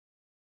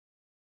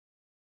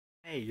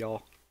Hey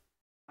y'all,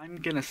 I'm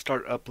gonna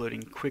start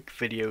uploading quick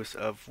videos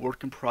of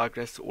work in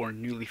progress or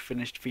newly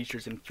finished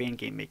features in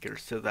Fangame Maker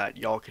so that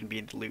y'all can be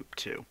in the loop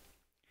too.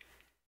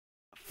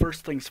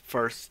 First things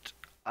first,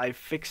 I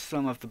fixed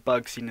some of the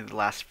bugs seen in the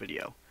last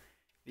video.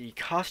 The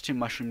costume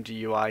mushroom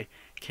GUI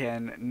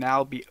can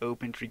now be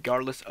opened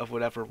regardless of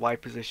whatever Y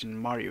position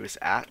Mario is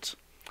at,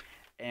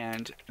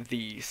 and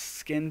the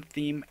skin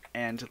theme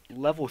and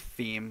level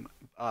theme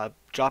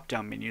drop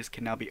down menus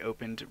can now be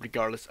opened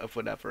regardless of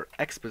whatever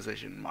X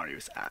position Mario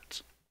is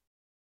at.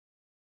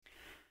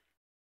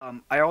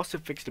 I also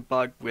fixed a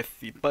bug with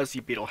the Buzzy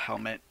Beetle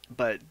helmet,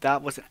 but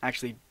that wasn't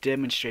actually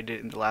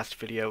demonstrated in the last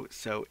video,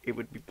 so it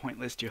would be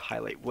pointless to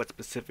highlight what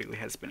specifically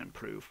has been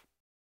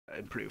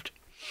improved.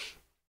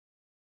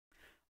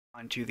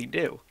 On to the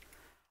do.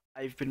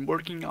 I've been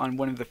working on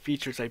one of the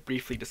features I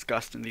briefly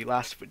discussed in the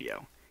last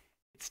video.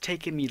 It's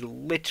taken me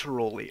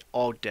literally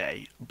all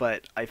day,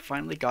 but I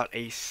finally got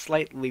a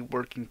slightly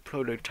working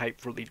prototype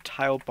for the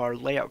tile bar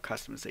layout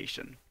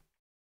customization.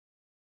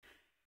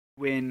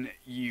 When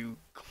you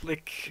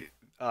click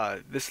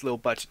this little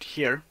button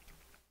here,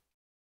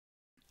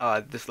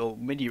 this little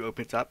menu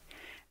opens up,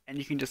 and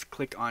you can just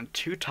click on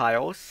two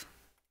tiles,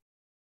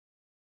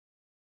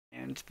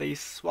 and they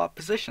swap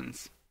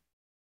positions.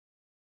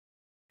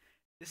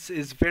 This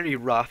is very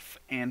rough,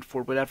 and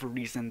for whatever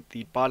reason,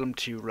 the bottom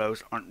two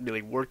rows aren't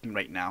really working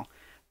right now,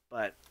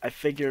 but I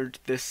figured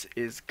this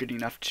is good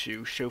enough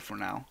to show for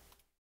now.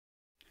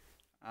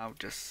 I'll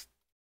just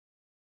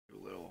do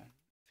a little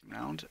zoom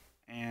around,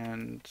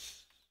 and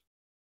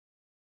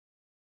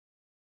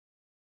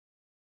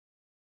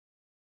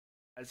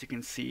as you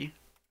can see,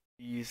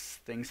 these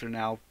things are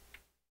now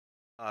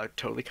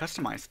totally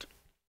customized.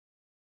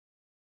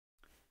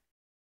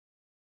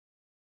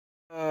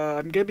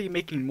 I'm gonna be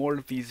making more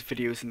of these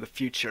videos in the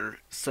future,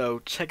 so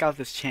check out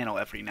this channel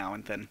every now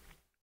and then.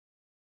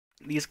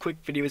 These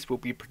quick videos will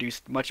be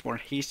produced much more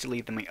hastily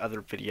than my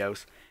other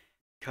videos,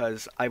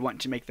 because I want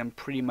to make them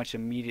pretty much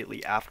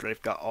immediately after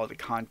I've got all the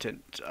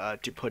content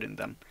to put in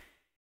them.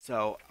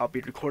 So I'll be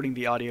recording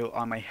the audio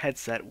on my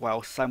headset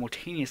while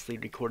simultaneously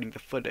recording the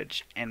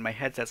footage, and my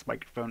headset's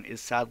microphone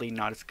is sadly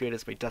not as good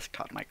as my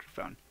desktop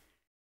microphone.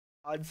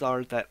 Odds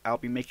are that I'll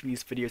be making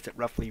these videos at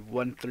roughly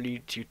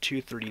 1:30 to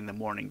 2:30 in the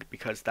morning,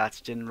 because that's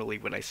generally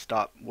when I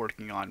stop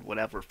working on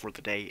whatever for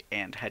the day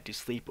and head to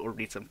sleep or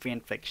read some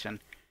fanfiction.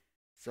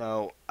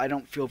 So I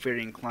don't feel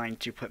very inclined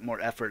to put more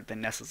effort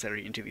than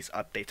necessary into these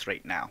updates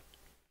right now.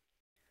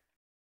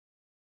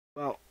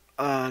 Well,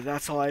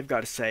 that's all I've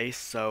got to say,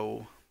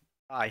 so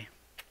bye.